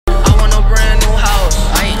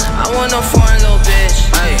want a foreign little bitch.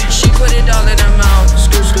 Ay, she put it all in her mouth.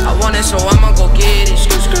 I want it, so I'ma go get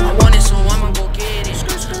it. I want it, so I'ma go get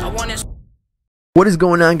it. I want it. What is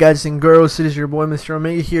going on, guys and girls? It is your boy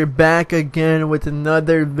MrOmega here, back again with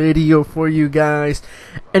another video for you guys.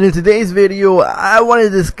 And in today's video, I want to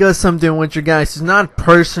discuss something with you guys. It's not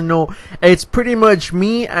personal. It's pretty much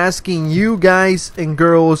me asking you guys and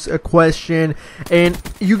girls a question, and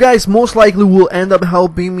you guys most likely will end up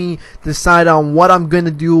helping me decide on what I'm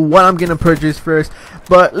gonna do, what I'm gonna purchase first.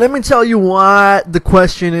 But let me tell you what the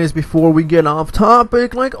question is before we get off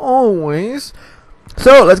topic, like always.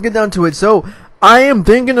 So let's get down to it. So I am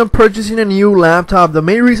thinking of purchasing a new laptop. The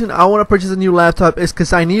main reason I want to purchase a new laptop is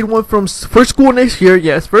because I need one for school next year.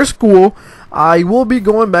 Yes, for school. I will be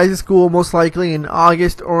going back to school most likely in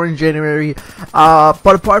August or in January.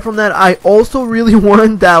 But apart from that, I also really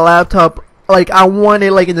want that laptop. Like, I want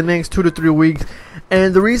it like in the next 2 to 3 weeks.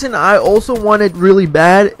 And the reason I also want it really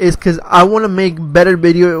bad is because I want to make better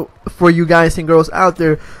video for you guys and girls out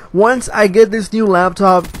there. Once I get this new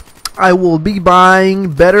laptop, I will be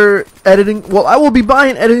buying better editing. Well, I will be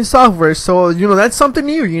buying editing software. So, you know, that's something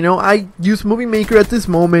new. You know, I use Movie Maker at this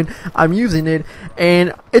moment. I'm using it,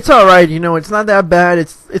 and it's alright. You know, it's not that bad.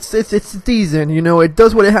 It's decent. You know, it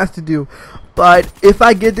does what it has to do. But if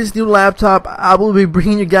I get this new laptop, I will be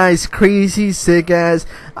bringing you guys crazy, sick ass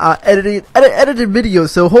edited videos.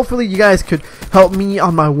 So hopefully you guys could help me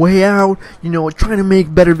on my way out. You know, trying to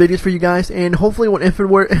make better videos for you guys. And hopefully when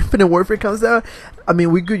Infinite Warfare comes out, I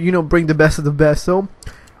mean, we could, you know, bring the best of the best. So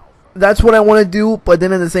that's what I want to do. But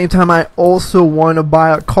then at the same time, I also want to buy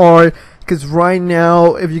a car. Because right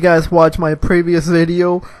now, if you guys watch my previous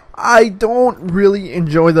video, I don't really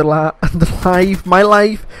enjoy my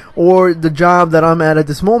life or the job that I'm at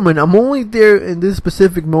this moment. I'm only there in this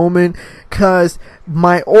specific moment because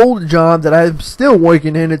my old job that I'm still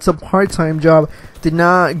working in, it's a part-time job, did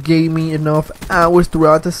not give me enough hours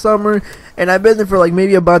throughout the summer, and I've been there for like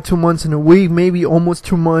maybe about 2 months and a week, maybe almost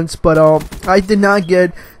 2 months, but I did not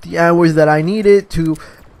get the hours that I needed to,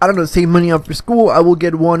 I don't know, save money up for school. I will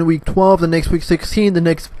get 1 week 12, the next week 16, the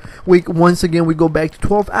next week once again we go back to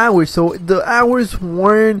 12 hours. So the hours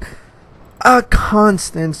weren't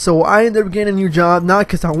constant. So I ended up getting a new job, not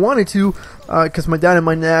because I wanted to, because my dad and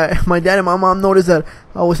my mom noticed that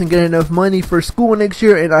I wasn't getting enough money for school next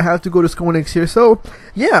year, and I have to go to school next year. So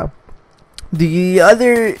yeah. The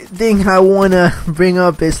other thing I want to bring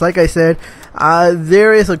up is, like I said,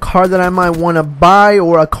 there is a car that I might want to buy,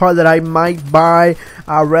 or a car that I might buy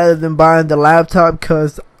rather than buying the laptop,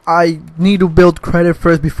 because I need to build credit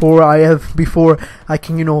first before I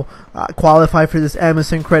can, you know, qualify for this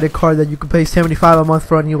Amazon credit card that you can pay $75 a month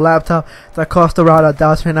for a new laptop that costs around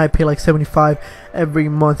 $1,000, and I pay like $75 every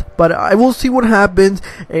month. But I will see what happens,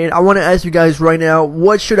 and I want to ask you guys right now,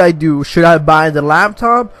 what should I do? Should I buy the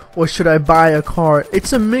laptop or should I buy a car?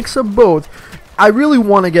 It's a mix of both. I really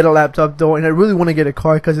want to get a laptop though, and I really want to get a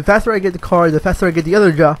car, because the faster I get the car, the faster I get the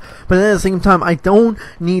other job. But then at the same time, I don't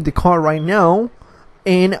need the car right now,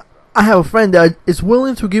 and I have a friend that is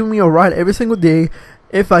willing to give me a ride every single day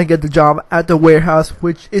if I get the job at the warehouse,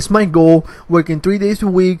 which is my goal, working 3 days a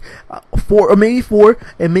week, 4 or maybe 4,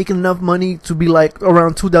 and making enough money to be like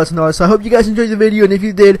around $2,000. So I hope you guys enjoyed the video, and if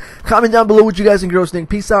you did, comment down below what you guys and girls think.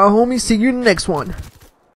 Peace out, homies. See you in the next one.